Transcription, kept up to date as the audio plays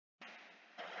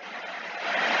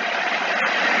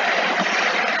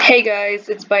Hey guys,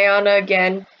 it's Bayana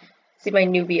again. See my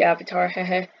newbie avatar,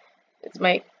 hehe. It's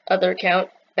my other account,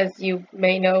 as you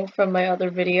may know from my other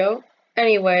video.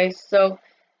 Anyway, so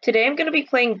today I'm gonna be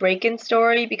playing Break-In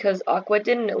Story because Aqua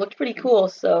did and it looked pretty cool,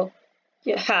 so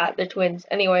yeah, they're twins.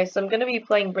 Anyway, so I'm gonna be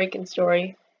playing Break-In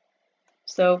Story.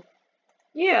 So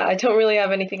yeah, I don't really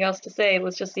have anything else to say,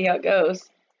 let's just see how it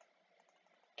goes.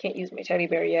 Can't use my teddy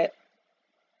bear yet.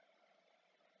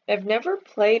 I've never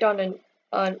played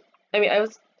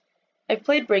I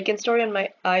played Break-In Story on my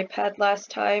iPad last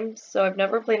time, so I've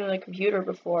never played on a computer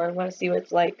before. I want to see what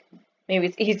it's like. Maybe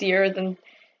it's easier than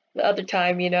the other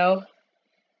time, you know?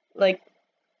 Like,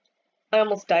 I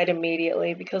almost died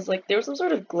immediately because, like, there was some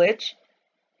sort of glitch.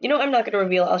 You know, I'm not going to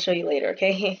reveal it. I'll show you later,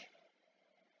 okay?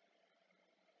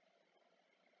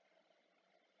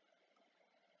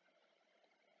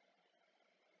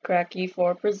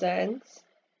 Cracky4 presents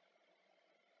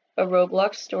a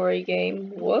Roblox story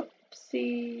game.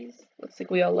 Whoopsies. Looks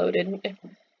like we all loaded. It's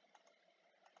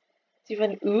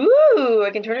even. Ooh,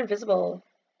 I can turn invisible.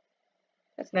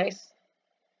 That's nice.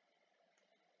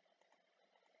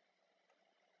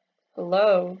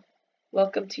 Hello.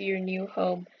 Welcome to your new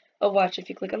home. Oh, watch, if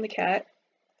you click on the cat,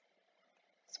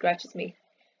 it scratches me.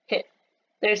 Hit.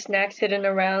 There's snacks hidden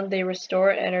around. They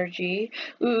restore energy.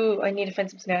 Ooh, I need to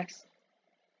find some snacks.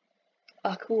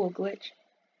 Ah, cool, glitch.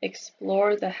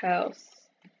 Explore the house.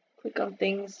 Click on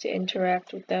things to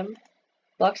interact with them.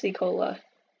 Bloxy Cola.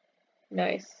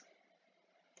 Nice.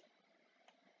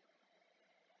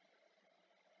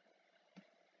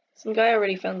 Some guy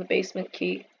already found the basement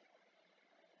key.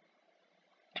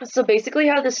 So basically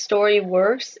how this story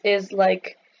works is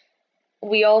like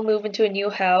we all move into a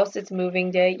new house, it's moving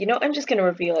day. You know, I'm just gonna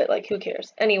reveal it, like who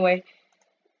cares? Anyway,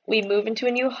 we move into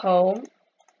a new home,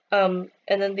 and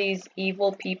then these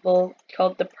evil people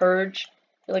called the Purge,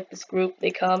 like this group, they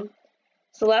come.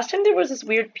 So last time there was this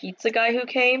weird pizza guy who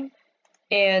came,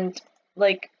 and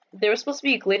like there was supposed to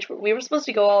be a glitch. We were supposed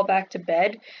to go all back to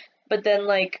bed, but then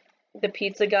like the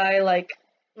pizza guy, like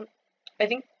I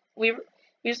think we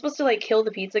were supposed to like kill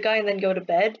the pizza guy and then go to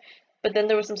bed, but then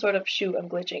there was some sort of shoot, I'm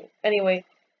glitching. Anyway,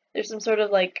 there's some sort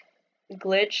of like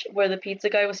glitch where the pizza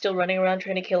guy was still running around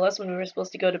trying to kill us when we were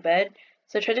supposed to go to bed.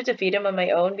 So I tried to defeat him on my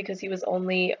own because he was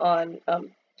only on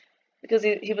because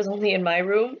he was only in my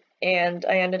room, and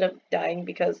I ended up dying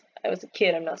because I was a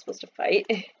kid, I'm not supposed to fight.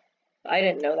 I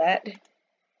didn't know that.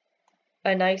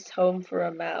 A nice home for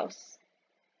a mouse.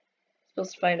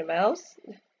 Supposed to find a mouse?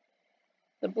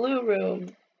 The blue room.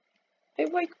 I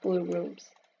like blue rooms.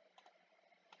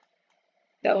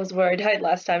 That was where I died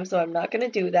last time, so I'm not gonna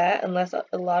do that unless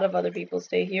a lot of other people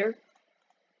stay here.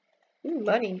 Ooh,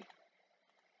 money.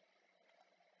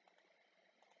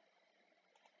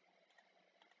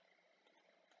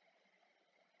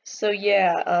 So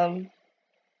yeah,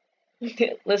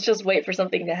 let's just wait for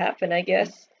something to happen, I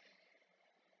guess.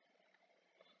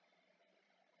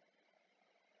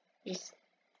 Just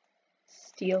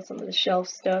steal some of the shelf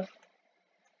stuff.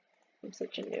 I'm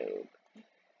such a noob.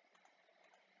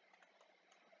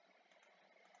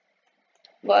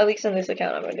 Well, at least in this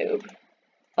account I'm a noob.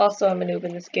 Also, I'm a noob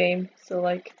in this game, so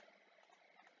like...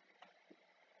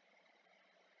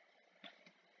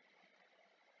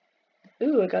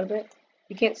 Ooh, I got a bit.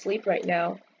 You can't sleep right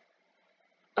now.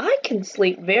 I can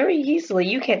sleep very easily.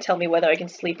 You can't tell me whether I can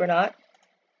sleep or not.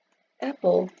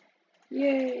 Apple.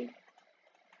 Yay.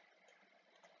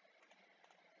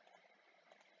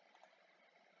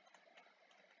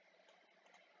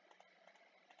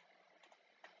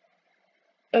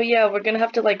 Oh yeah, we're gonna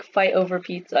have to like fight over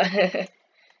pizza.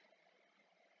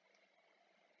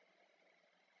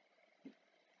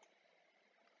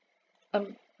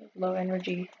 I'm low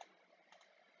energy.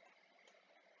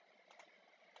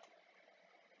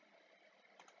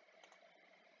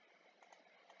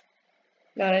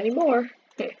 Not anymore.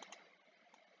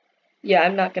 Yeah,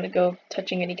 I'm not gonna go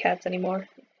touching any cats anymore.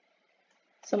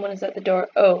 Someone is at the door.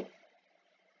 Oh.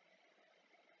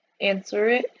 Answer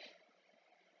it.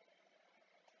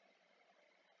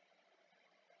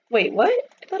 Wait, what?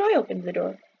 I thought I opened the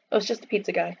door. Oh, it's just the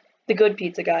pizza guy. The good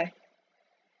pizza guy.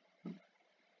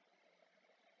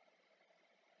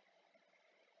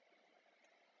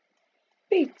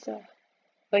 Pizza.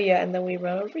 Oh yeah, and then we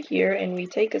run over here and we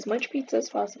take as much pizza as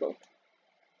possible.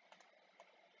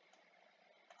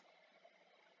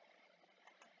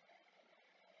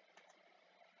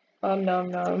 Nom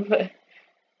nom.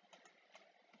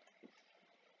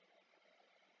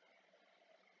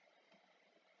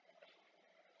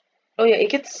 Oh yeah, it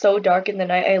gets so dark in the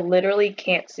night, I literally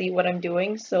can't see what I'm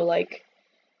doing, so like,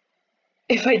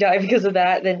 if I die because of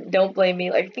that, then don't blame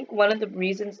me. Like, I think one of the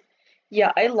reasons,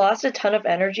 yeah, I lost a ton of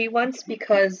energy once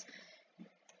because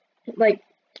Like,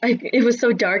 it was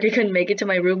so dark I couldn't make it to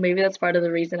my room. Maybe that's part of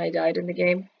the reason I died in the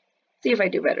game. See if I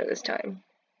do better this time.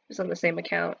 Just on the same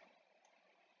account.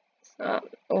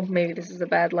 Oh, maybe this is a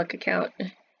bad luck account.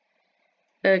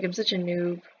 Ugh, I'm such a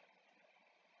noob.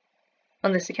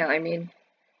 On this account, I mean.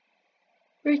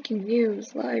 Breaking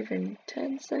news live in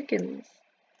 10 seconds.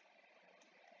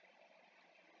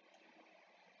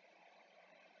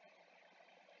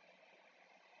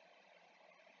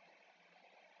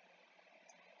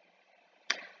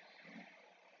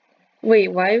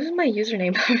 Wait, why is my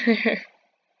username over there?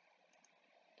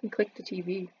 I can click the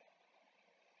TV.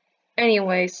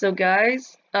 Anyway, so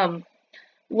guys,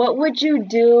 what would you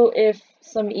do if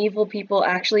some evil people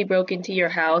actually broke into your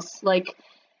house? Like,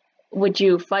 would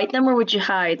you fight them or would you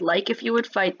hide? Like if you would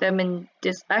fight them and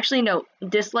actually no,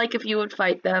 dislike if you would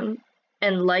fight them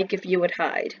and like if you would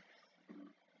hide.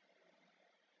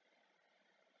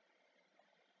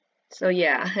 So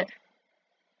yeah.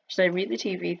 Should I read the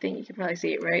TV thing? You can probably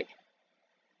see it, right?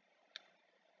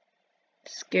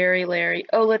 Scary Larry.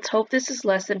 Oh, let's hope this is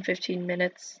less than 15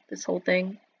 minutes, this whole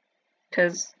thing.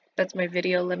 Because that's my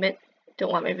video limit.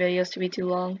 Don't want my videos to be too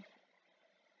long.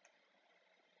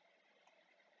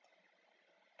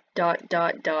 Dot,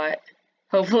 dot, dot.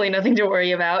 Hopefully nothing to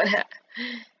worry about.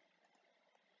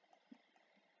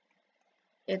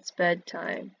 It's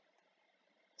bedtime.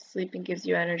 Sleeping gives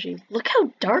you energy. Look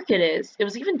how dark it is. It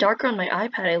was even darker on my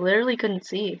iPad. I literally couldn't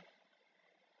see.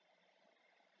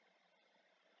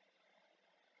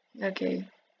 Okay.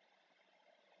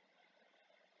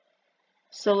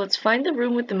 So let's find the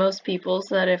room with the most people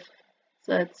so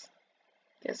that's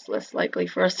I guess less likely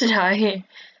for us to die.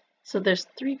 So there's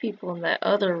 3 people in that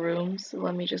other room, so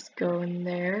let me just go in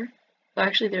there. Oh,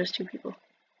 actually there's 2 people.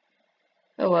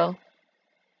 Oh well.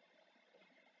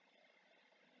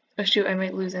 Oh shoot, I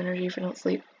might lose energy if I don't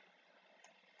sleep.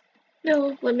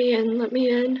 No, let me in, let me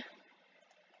in.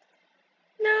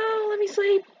 No, let me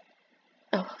sleep.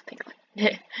 Oh, thank God.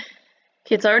 Okay,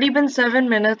 it's already been 7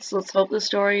 minutes. Let's hope the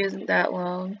story isn't that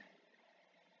long.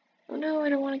 Oh no, I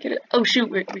don't want to get it. Oh shoot,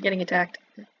 we're getting attacked.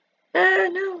 Ah,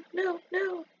 no, no,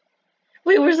 no.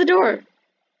 Wait, where's the door?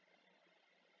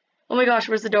 Oh my gosh,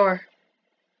 where's the door?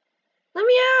 Let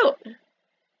me out!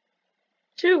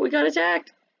 Shoot, we got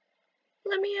attacked.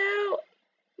 Let me out.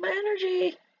 My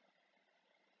energy.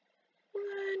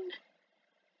 Run.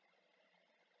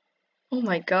 Oh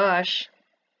my gosh.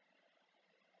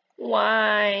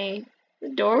 Why? The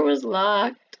door was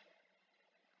locked.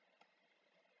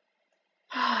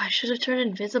 Ah, I should have turned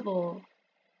invisible.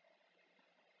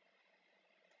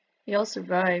 We all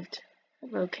survived. I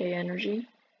have okay energy.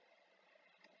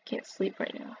 Can't sleep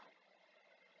right now.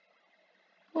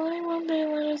 Why won't they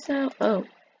let us out? Oh.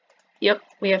 Yep,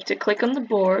 we have to click on the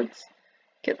boards,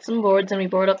 get some boards, and we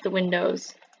board up the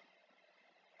windows.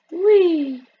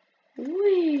 Whee! Whee!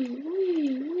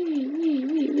 Whee! Whee! Whee! Whee!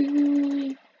 Whee!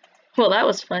 Whee! Well, that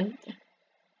was fun.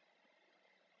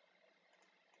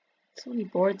 So many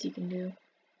boards you can do.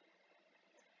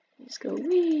 Just go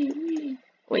wee! Wee!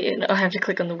 Wait, no, I have to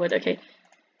click on the wood. Okay.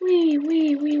 Wee!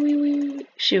 Wee! Wee! Wee! Wee!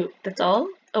 Shoot, that's all?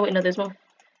 Oh wait, no, there's more.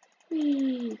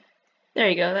 Wee! There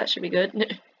you go, that should be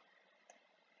good.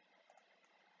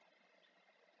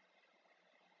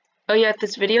 Oh yeah, if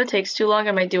this video takes too long,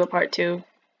 I might do a part 2.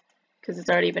 Because it's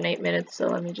already been 8 minutes, so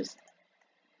let me just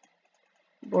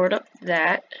board up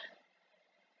that.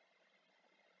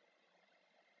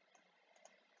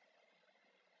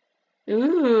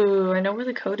 Ooh, I know where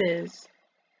the code is.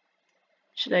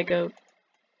 Should I go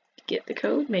get the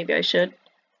code? Maybe I should.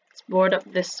 Let's board up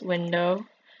this window.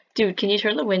 Dude, can you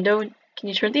turn the window? Can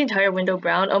you turn the entire window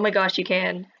brown? Oh my gosh, you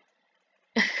can.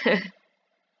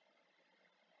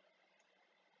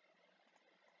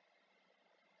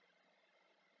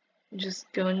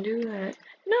 Just go and do that.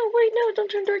 No, wait, no,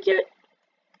 don't turn dark yet.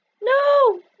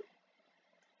 No!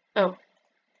 Oh.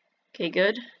 Okay,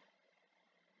 good.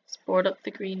 Let's board up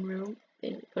the green room.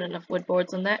 Didn't put enough wood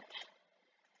boards on that.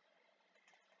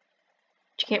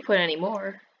 But you can't put any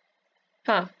more.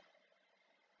 Huh.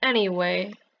 Anyway,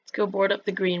 let's go board up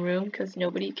the green room because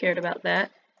nobody cared about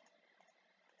that.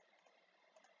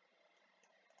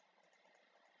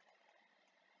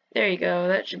 There you go,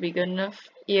 that should be good enough.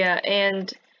 Yeah,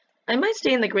 and I might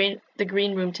stay in the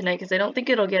green room tonight because I don't think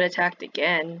it'll get attacked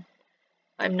again.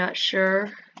 I'm not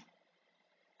sure.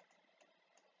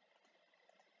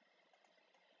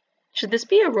 Should this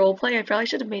be a role play? I probably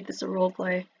should have made this a role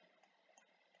play.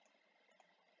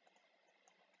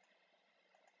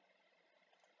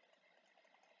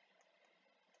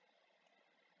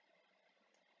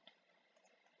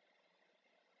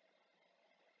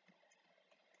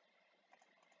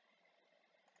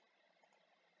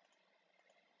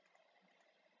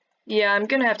 Yeah, I'm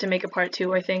gonna have to make a part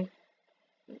 2, I think.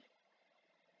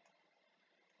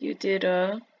 You did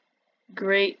a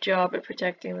great job at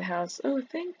protecting the house. Oh,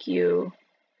 thank you.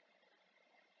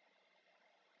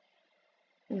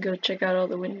 And go check out all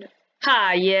the windows.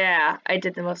 Ha, yeah! I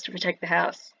did the most to protect the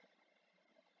house.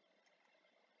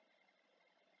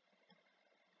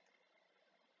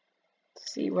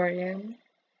 Let's see where I am.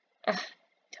 Ah,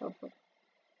 teleport.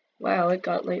 Wow, it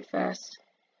got late fast.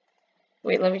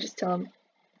 Wait, let me just tell him.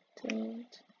 Don't.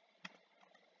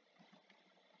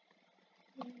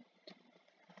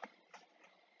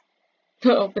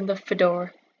 Open the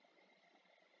door.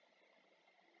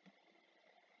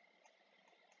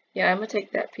 Yeah, I'm gonna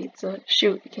take that pizza.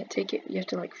 Shoot, you can't take it. You have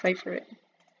to like fight for it.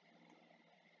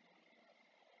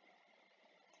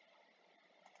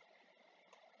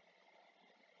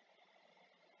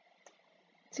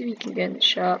 Let's see if we can get in the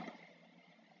shop.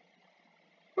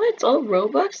 What? It's all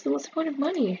Robux? Then what's the point of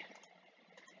money?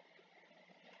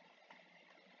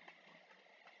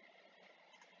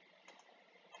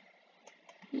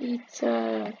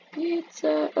 Pizza,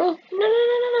 pizza. Oh, no, no,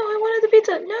 no, no, no, I wanted the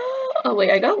pizza. No. Oh,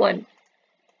 wait, I got one.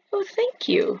 Oh, thank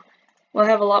you. Well, I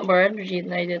have a lot more energy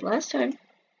than I did last time.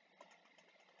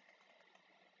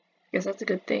 Guess that's a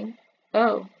good thing.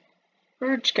 Oh,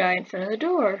 Verge guy in front of the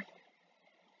door.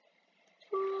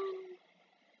 Run.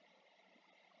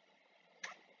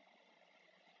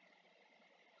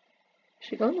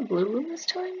 Should I go in the blue room this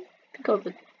time? I think all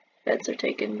the beds are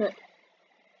taken, but...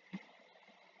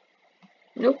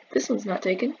 Nope, this one's not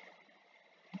taken.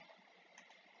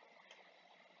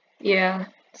 Yeah,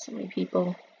 so many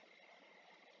people.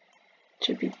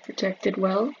 Should be protected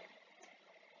well.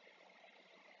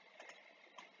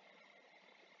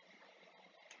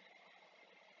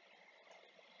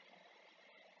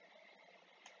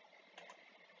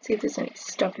 See if there's any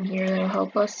stuff in here that'll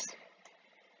help us.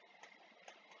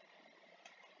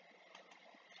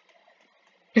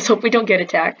 Just hope we don't get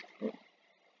attacked.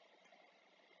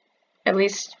 At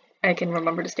least I can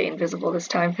remember to stay invisible this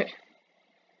time.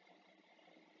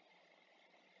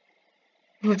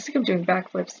 Looks like I'm doing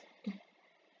backflips.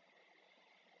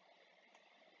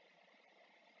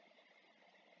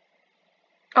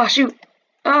 Oh shoot!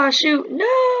 Oh shoot!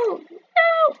 No!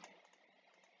 No!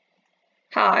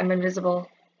 Ha! I'm invisible.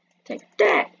 Take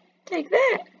that! Take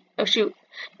that! Oh shoot!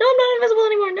 No, I'm not invisible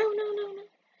anymore! No, no, no, no!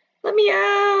 Let me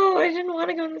out! I didn't want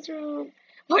to go in this room.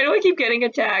 Why do I keep getting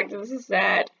attacked? This is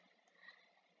sad.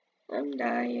 I'm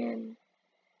dying.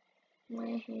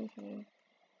 I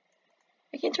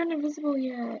can't turn invisible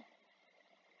yet.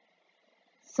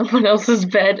 Someone else's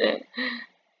bed.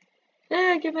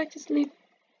 Ah, get back to sleep.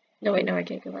 No, wait, no, I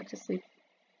can't go back to sleep.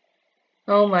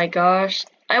 Oh my gosh.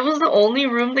 I was the only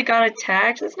room that got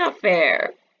attacked? That's not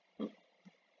fair.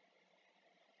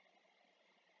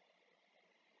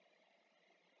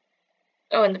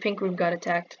 Oh, and the pink room got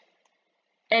attacked.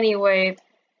 Anyway,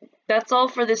 that's all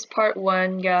for this part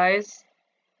 1, guys.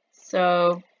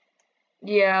 So,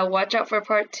 yeah, watch out for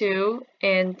part 2,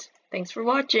 and thanks for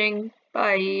watching.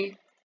 Bye.